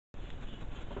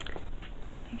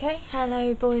Okay,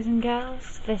 hello boys and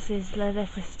girls, this is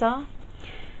Larissa Star.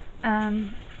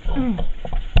 My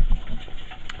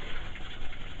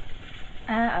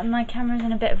camera's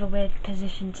in a bit of a weird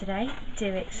position today,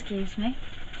 do excuse me.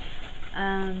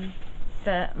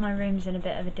 But my room's in a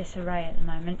bit of a disarray at the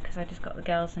moment because I just got the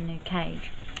girls a new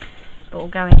cage. But we'll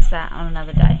go into that on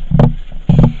another day.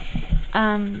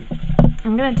 I'm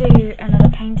going to do another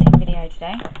painting video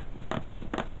today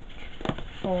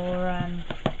for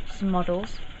some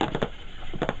models.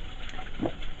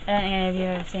 I don't think any of you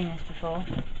have ever seen this before.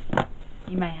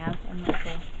 You may have, I'm not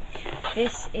sure.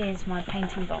 This is my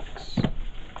painting box.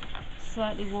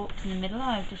 Slightly warped in the middle,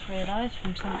 I've just realised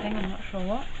from something, I'm not sure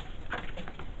what.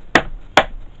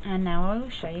 And now I will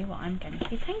show you what I'm going to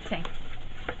be painting.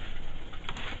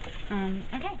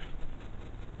 Okay.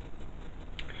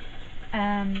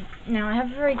 Now I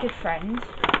have a very good friend.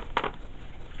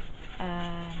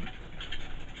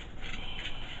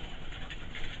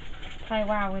 Play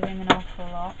WoW with him an awful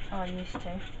lot, or I used to.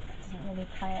 Doesn't really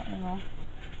play it anymore.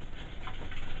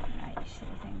 Right, you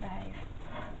silly thing, behave.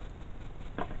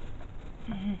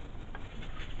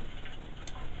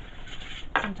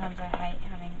 Sometimes I hate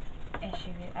having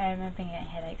issues with. I remember getting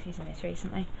headaches using this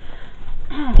recently.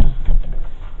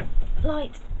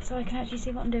 Light, so I can actually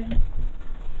see what I'm doing.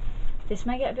 This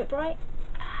may get a bit bright.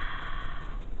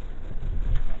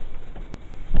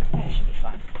 That should be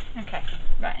fine. Okay,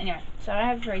 right, anyway, so I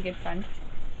have a very good friend.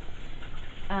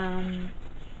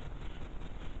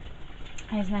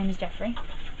 His name is Jeffrey.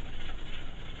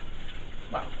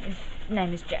 Well, his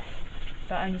name is Jeff,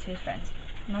 but only to his friends.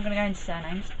 I'm not going to go into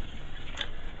surnames.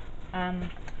 Yeah,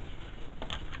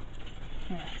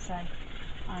 so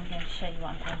I'm going to show you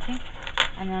what I'm painting,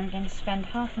 and then I'm going to spend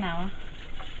half an hour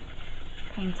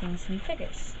painting some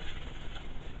figures.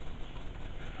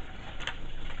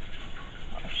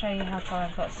 I'll show you how far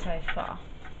I've got so far.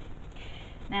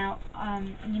 Now,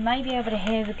 you may be able to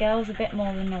hear the girls a bit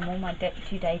more than normal, my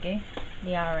two Daegu,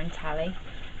 Liara and Tally.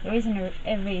 There isn't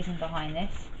a reason behind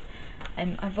this.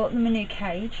 I bought them a new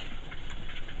cage,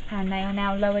 and they are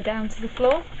now lower down to the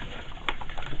floor,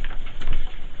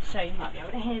 so you might be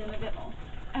able to hear them a bit more.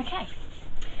 Okay,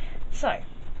 so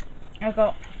I've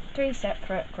got 3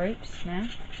 separate groups now,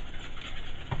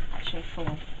 actually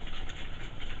 4,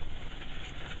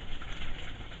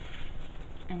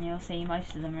 and you'll see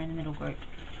most of them are in the middle group.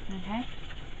 Okay,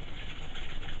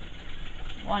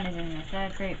 one is in the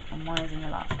 3rd group and one is in the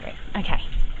last group. Okay,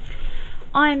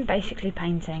 I'm basically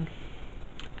painting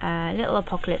little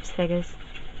apocalypse figures.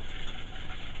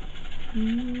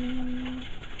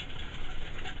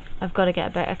 I've got to get a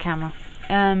better camera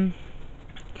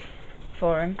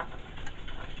for him.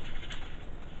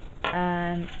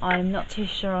 I'm not too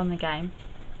sure on the game.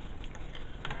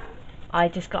 I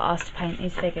just got asked to paint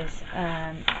these figures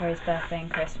for his birthday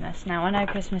and Christmas. Now I know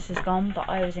Christmas is gone, but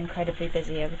I was incredibly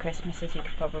busy over Christmas, as you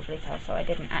could probably tell, so I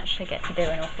didn't actually get to do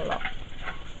an awful lot.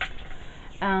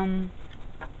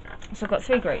 So I've got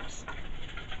 3 groups.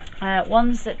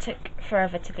 Ones that took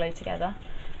forever to glue together,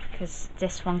 because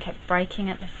this one kept breaking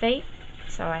at the feet,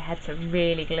 so I had to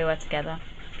really glue her together.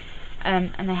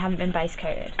 And they haven't been base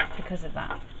coated because of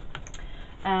that.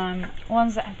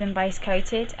 Ones that have been base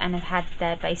coated and have had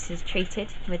their bases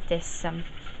treated with this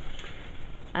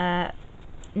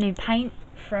new paint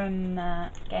from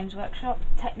Games Workshop,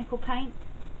 technical paint,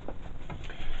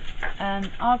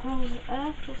 Argyl's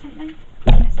Earth or something.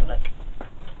 Let's have a look.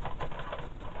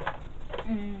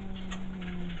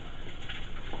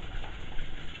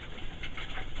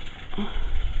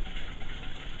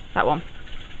 That one.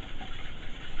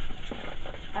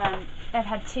 They've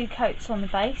had 2 coats on the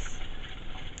base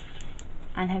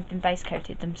and have been base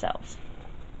coated themselves.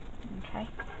 Okay.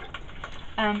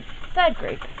 3rd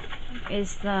group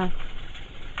is the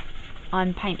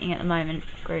I'm painting at the moment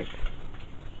group.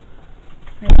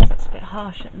 I realise that's a bit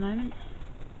harsh at the moment.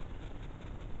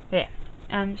 But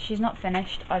yeah, she's not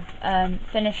finished. I've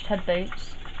finished her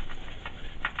boots.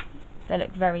 They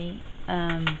look very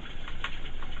my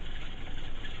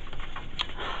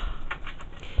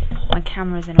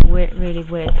camera's in a really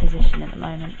weird position at the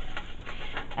moment.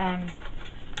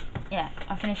 Yeah,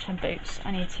 I finished her boots.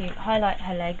 I need to highlight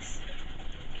her legs,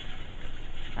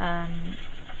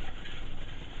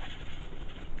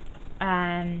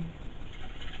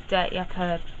 dirty up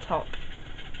her top,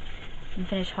 and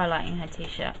finish highlighting her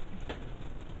t-shirt.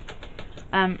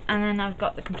 And then I've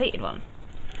got the completed one.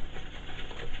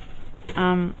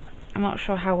 I'm not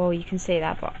sure how well you can see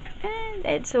that, but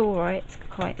it's alright, it's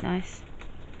quite nice.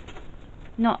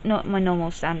 Not my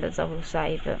normal standards, I will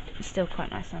say, but it's still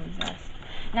quite nice nonetheless.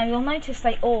 Now you'll notice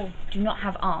they all do not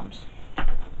have arms.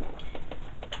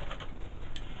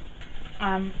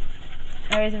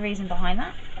 there is a reason behind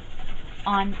that.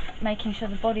 I'm making sure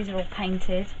the bodies are all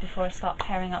painted before I start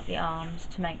pairing up the arms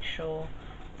to make sure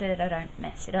that I don't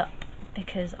mess it up,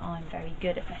 because I'm very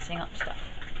good at messing up stuff,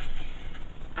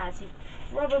 as you've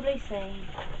probably seen.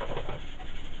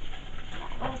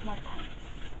 Where's my paint?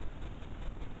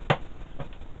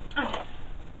 Okay.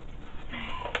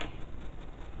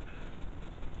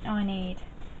 Now I need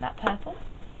that purple.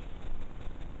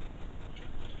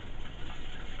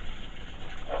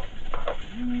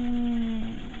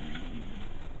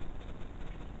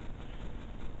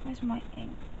 Where's my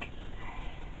ink?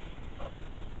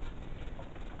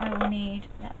 I will need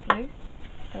that blue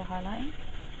for the highlighting.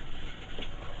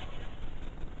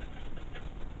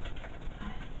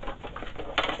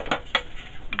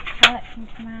 Palette can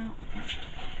come out.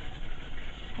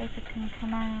 Paper can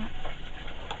come out.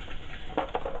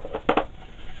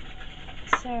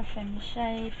 Seraphim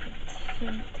shade for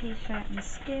the t-shirt and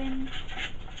skin.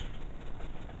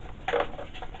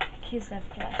 Kislev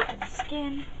flesh for the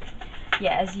skin.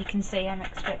 Yeah, as you can see, I'm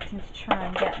expecting to try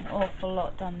and get an awful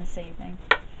lot done this evening.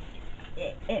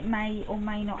 It may or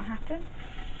may not happen.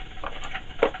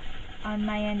 I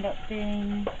may end up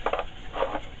getting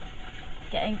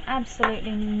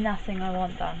absolutely nothing I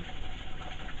want done,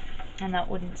 and that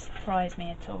wouldn't surprise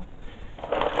me at all,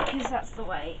 because that's the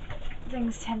way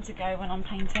things tend to go when I'm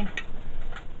painting.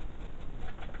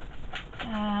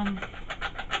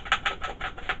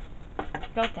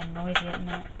 God, they're noisy at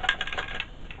night.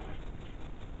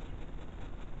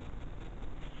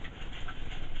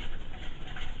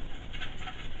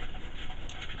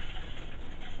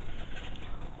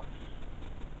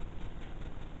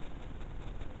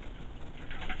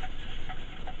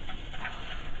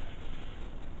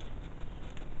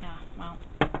 Yeah, well,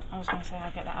 I was going to say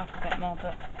I'll get that up a bit more,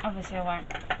 but obviously I won't.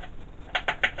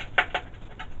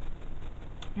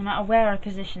 No matter where I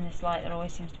position this light, there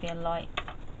always seems to be a light.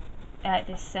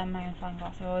 This magnifying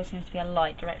glass, there always seems to be a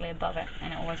light directly above it,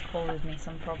 and it always causes me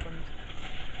some problems.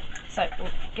 So we'll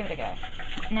give it a go.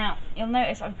 Now you'll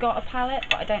notice I've got a palette,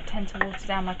 but I don't tend to water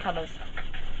down my colours.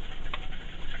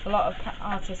 A lot of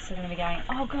artists are going to be going,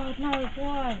 "Oh God, no!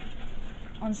 Why?"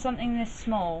 On something this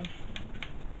small,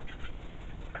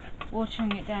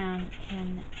 watering it down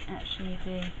can actually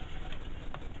be.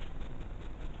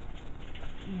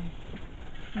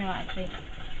 No, actually,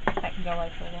 that can go away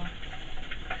for a while.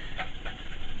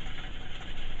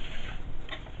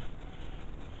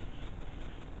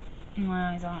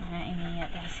 My eyes aren't hurting me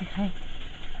yet, basically.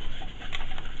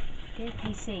 Dear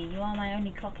PC, you are my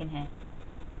only clock in here.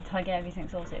 Until I get everything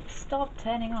sorted. Stop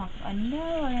turning off. I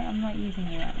know I'm not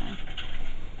using you right now.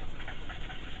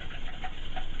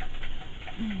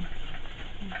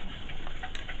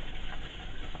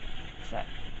 So.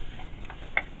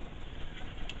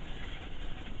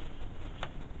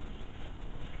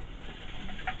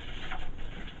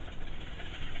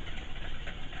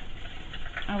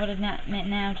 I would admit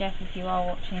now, Jeff, if you are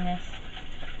watching this,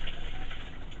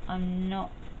 I'm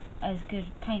not as good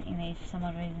at painting these for some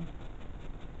odd reason.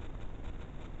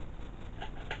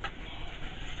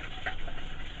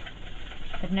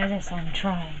 But know this, I'm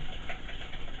trying.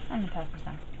 And the purple's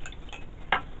done.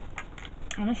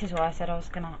 And this is why I said I was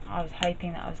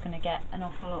hoping that I was gonna get an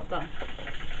awful lot done,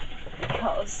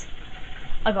 because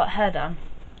I got her done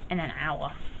in an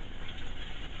hour.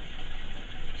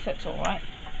 So it's alright.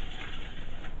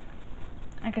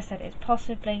 Like I said, it's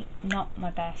possibly not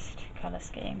my best colour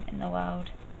scheme in the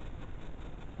world,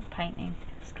 painting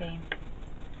scheme,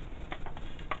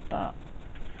 but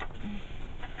I'm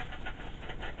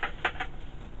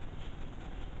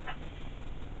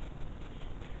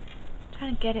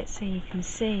trying to get it so you can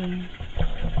see.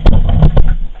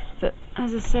 But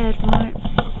as I said, my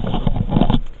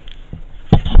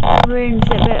room's a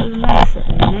bit of a mess at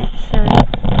the minute, so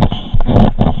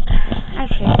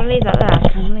actually if I leave that there I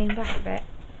can lean back a bit.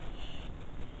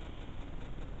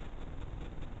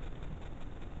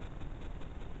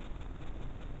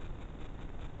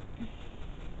 You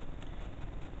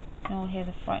can all hear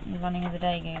the frightened running of the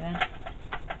Dago then.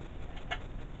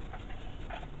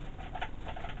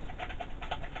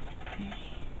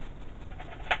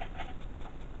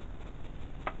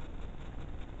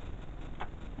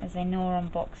 As they gnaw on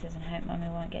boxes and hope Mummy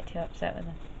won't get too upset with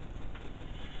them.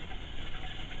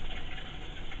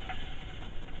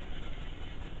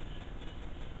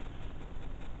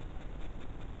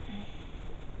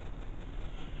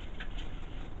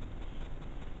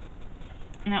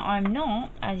 Now I'm not,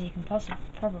 as you can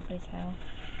probably tell,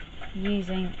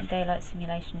 using a daylight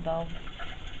simulation bulb.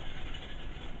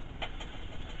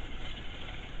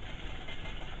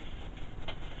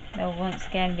 There will once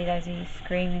again be those of you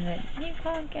screaming that you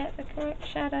can't get the correct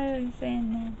shadows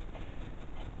in.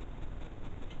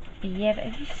 Yeah, but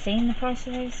have you seen the price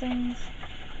of those things?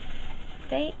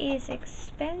 They is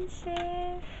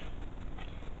expensive.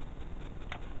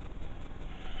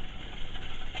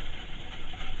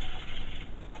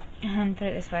 And put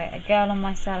it this way, a girl on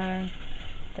my salary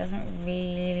doesn't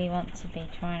really want to be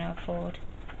trying to afford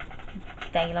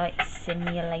daylight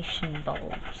simulation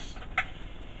bulbs.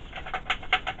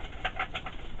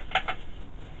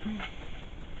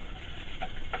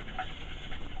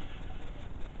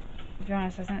 To be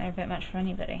honest, I think they're a bit much for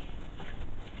anybody.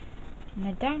 And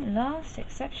they don't last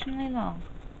exceptionally long.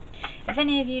 If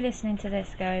any of you listening to this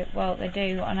go, well, they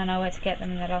do, and I know where to get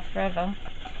them and they last forever,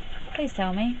 please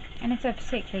tell me. And if they're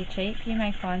particularly cheap, you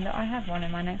may find that I have one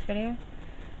in my next video.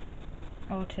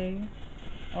 Or 2.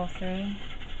 Or 3.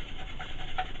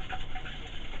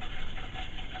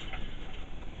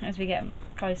 As we get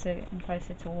closer and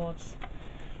closer towards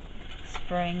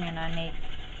spring, and I need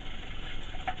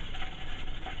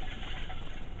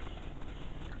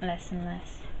less and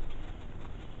less.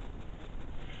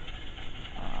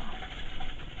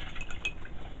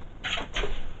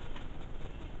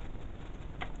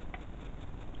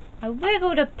 I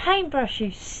wiggled a paintbrush,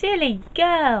 you silly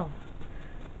girl!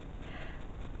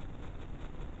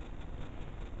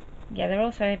 Yeah, they're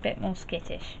also a bit more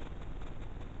skittish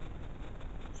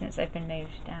since they've been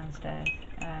moved downstairs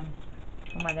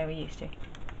from where they were used to.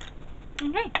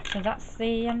 Okay, so that's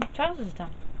the trousers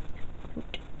done.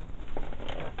 Hoot.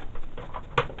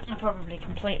 I probably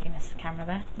completely missed the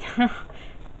camera there.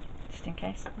 Just in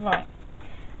case. Right.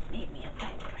 Need me a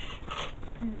paintbrush.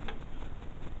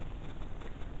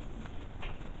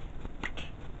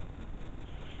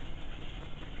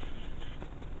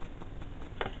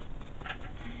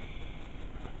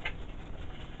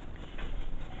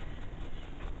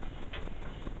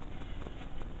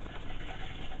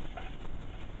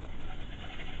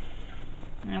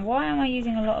 Now, why am I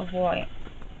using a lot of white?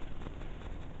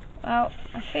 Well,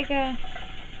 I figure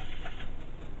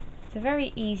it's a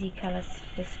very easy colour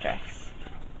to distress.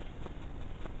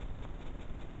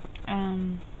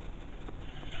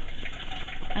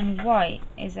 And white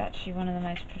is actually one of the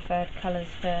most preferred colours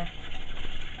for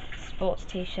sports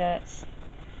t-shirts,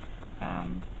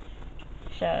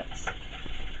 shirts,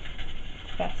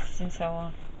 vests and so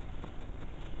on.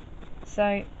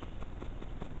 So,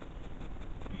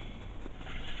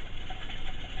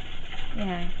 you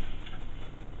know,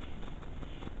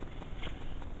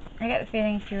 I get the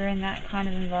feeling if you're in that kind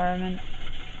of environment.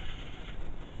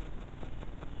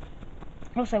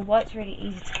 Also, white's really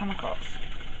easy to come across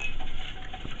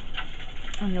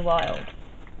in the wild.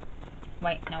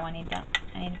 Wait, no, I need that.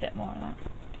 I need a bit more of that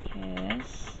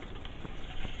because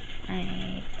I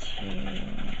need to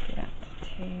do that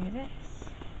to this.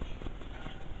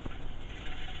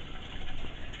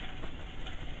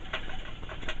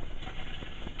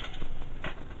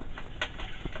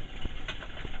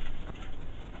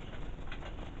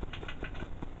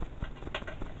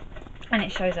 And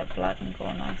it shows up blood and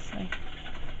gore nicely.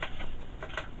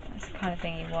 That's the kind of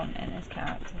thing you want in his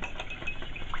characters.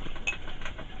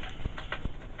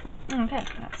 Okay,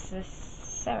 that's the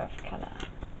serif colour.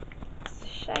 It's the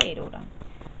shade all done.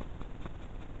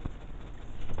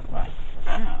 Right,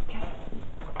 okay.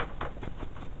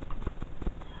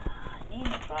 I need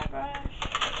a dry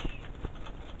brush.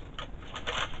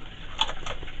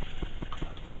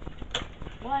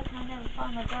 Why can I never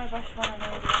find my dry brush when I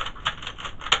need it?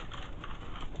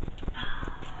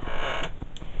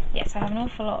 Yes, I have an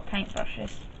awful lot of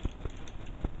paintbrushes.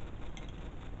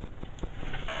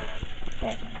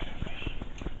 There's my paintbrush.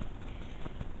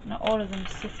 Not all of them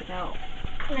sit about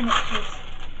limiters.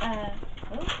 Oh,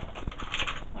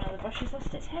 one of the brushes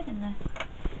lost its head in there.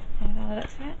 By the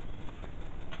looks of it.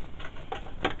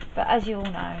 But as you all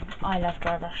know, I love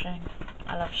dry brushing.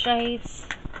 I love shades.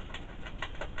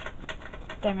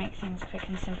 They make things quick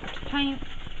and simple to paint,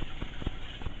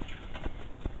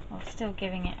 while still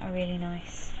giving it a really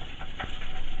nice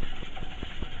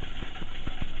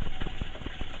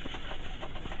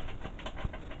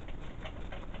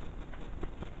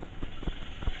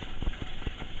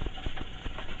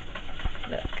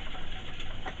look.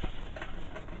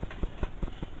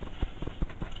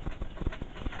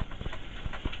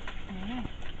 There we go.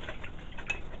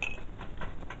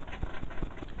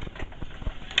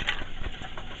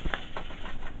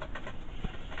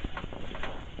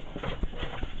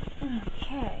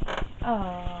 Okay.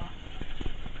 Oh,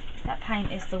 that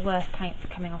paint is the worst paint for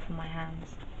coming off on my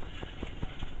hands.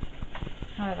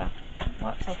 However, it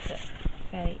wipes off it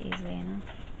fairly easily enough.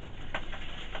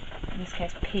 In this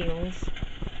case, peels.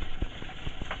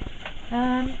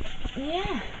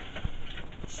 Yeah.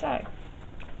 So,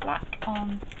 black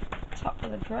on top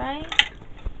of the grey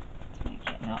to make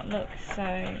it not look so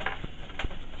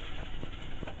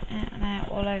out and out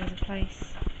all over the place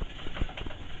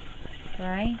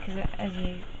grey, because as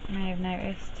you may have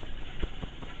noticed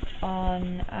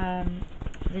on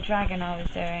the dragon I was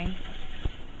doing,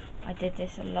 I did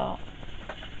this a lot.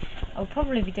 I'll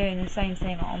probably be doing the same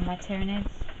thing on my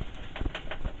Tyranids,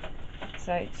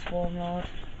 so it's Swarmlord.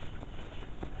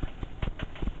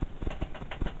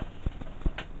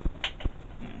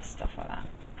 And stuff like that.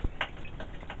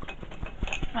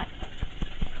 Right.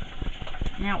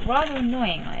 Now, rather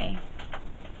annoyingly,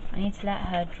 I need to let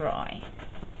her dry.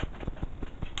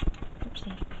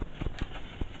 Oopsie.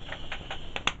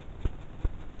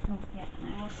 Oh yeah,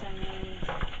 and I also need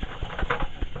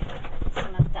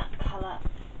some of that colour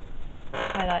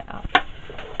highlight up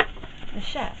the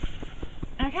shell.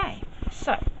 Okay,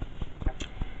 so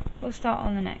we'll start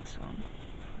on the next one.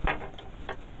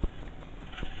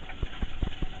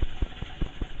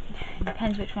 It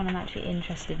depends which one I'm actually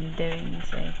interested in doing, you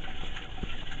see.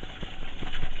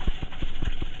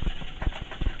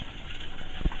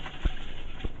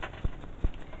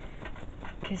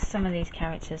 Because some of these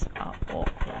characters are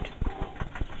awkward.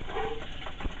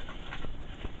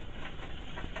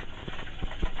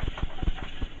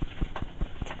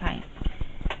 To paint.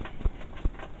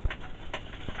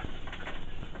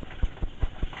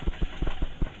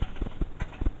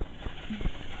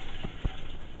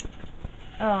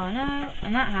 Oh no,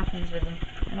 and that happens with them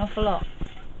an awful lot.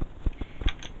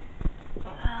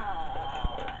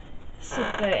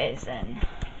 Super it is then.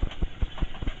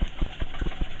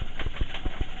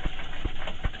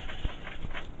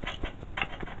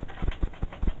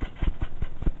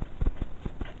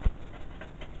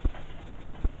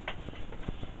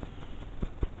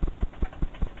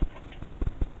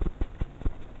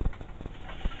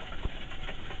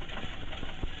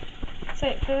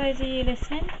 So for those of you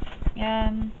listening,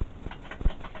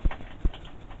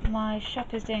 my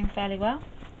shop is doing fairly well.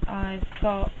 I've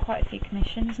got quite a few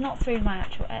commissions, not through my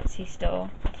actual Etsy store,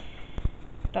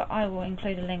 but I will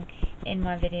include a link in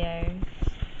my videos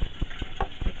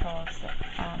because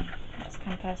that's the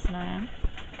kind of person I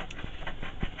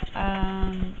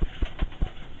am.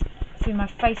 Through my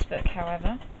Facebook,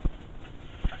 however,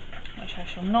 which I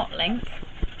shall not link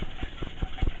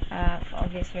for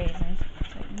obvious reasons.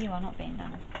 So you are not being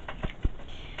done.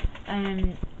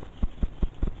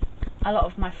 A lot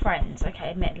of my friends, okay,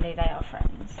 admittedly they are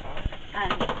friends,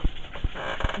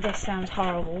 and this sounds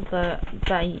horrible, but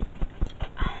a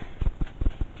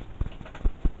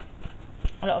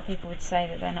lot of people would say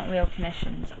that they're not real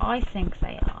commissions. I think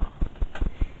they are.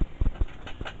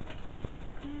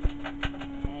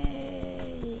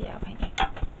 Yeah, I'll paint you.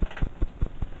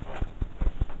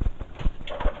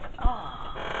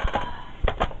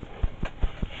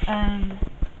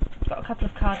 Got a couple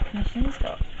of card commissions,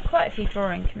 got quite a few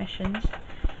drawing commissions,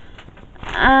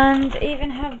 and even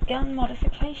have gun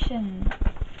modification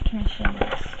commissions.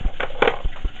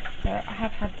 So I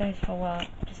have had those for a while, I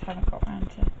just haven't got around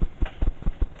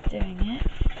to doing it.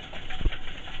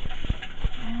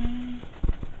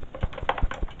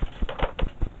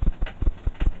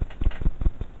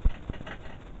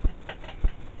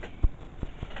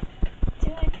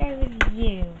 Do I go with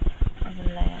you as a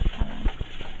layer colour?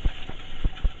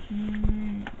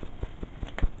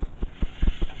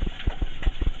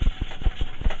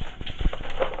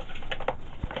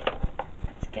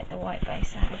 Get the white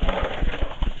base out again.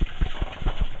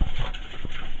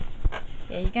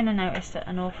 Yeah, you're going to notice that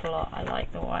an awful lot I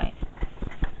like the white.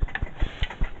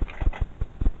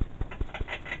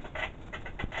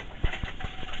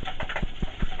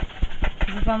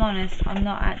 Because if I'm honest, I'm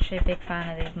not actually a big fan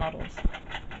of these models.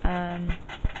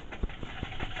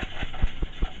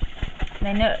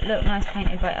 They look nice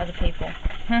painted by other people.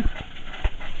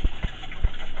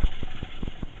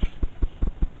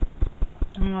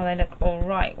 Oh, they look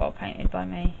alright well painted by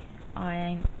me. I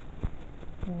ain't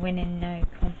winning no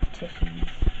competitions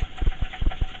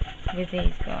with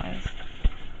these guys.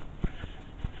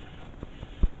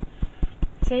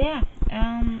 So yeah,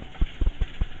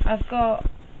 I've got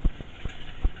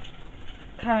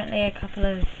currently a couple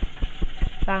of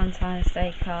Valentine's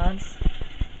Day cards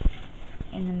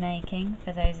in the making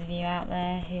for those of you out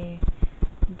there who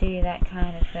do that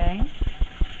kind of thing.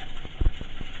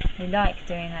 Who like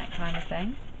doing that kind of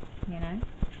thing, you know.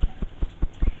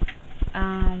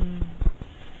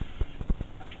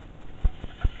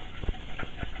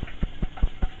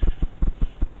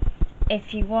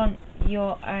 If you want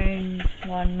your own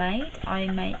one made, I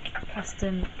make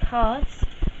custom cards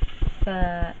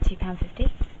for £2.50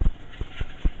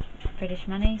 British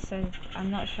money, so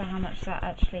I'm not sure how much that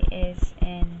actually is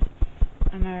in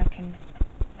American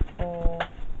or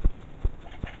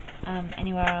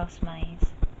anywhere else made,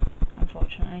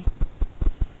 unfortunately.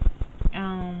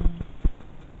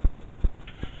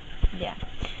 Yeah.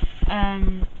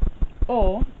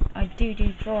 Or I do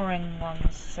drawing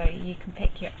ones, so you can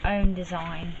pick your own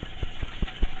design,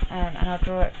 and I'll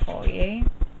draw it for you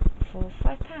for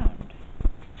 £5.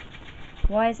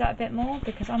 Why is that a bit more?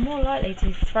 Because I'm more likely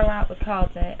to throw out the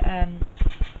card a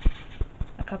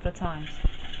couple of times.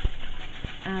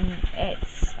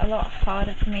 It's a lot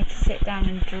harder for me to sit down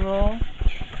and draw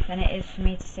than it is for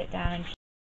me to sit down and...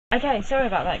 Okay, sorry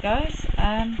about that, guys.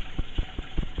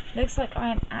 Looks like I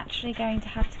am actually going to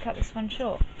have to cut this one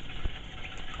short.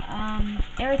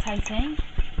 Irritating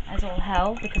as all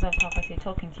hell, because I was halfway through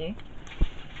talking to you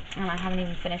and I haven't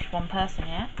even finished one person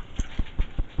yet.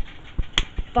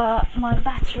 But my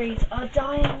batteries are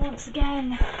dying once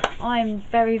again. I'm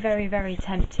very, very, very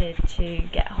tempted to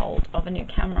get hold of a new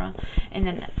camera in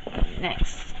the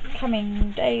next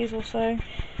coming days or so.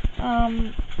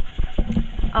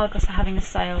 Argos are having a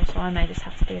sale, so I may just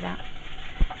have to do that.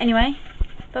 Anyway,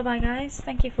 bye bye guys,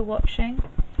 thank you for watching.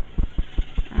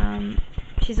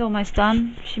 She's almost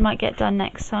done. She might get done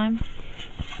next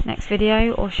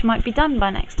video, or she might be done by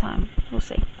next time. We'll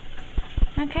see.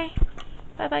 Okay,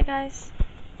 bye bye guys.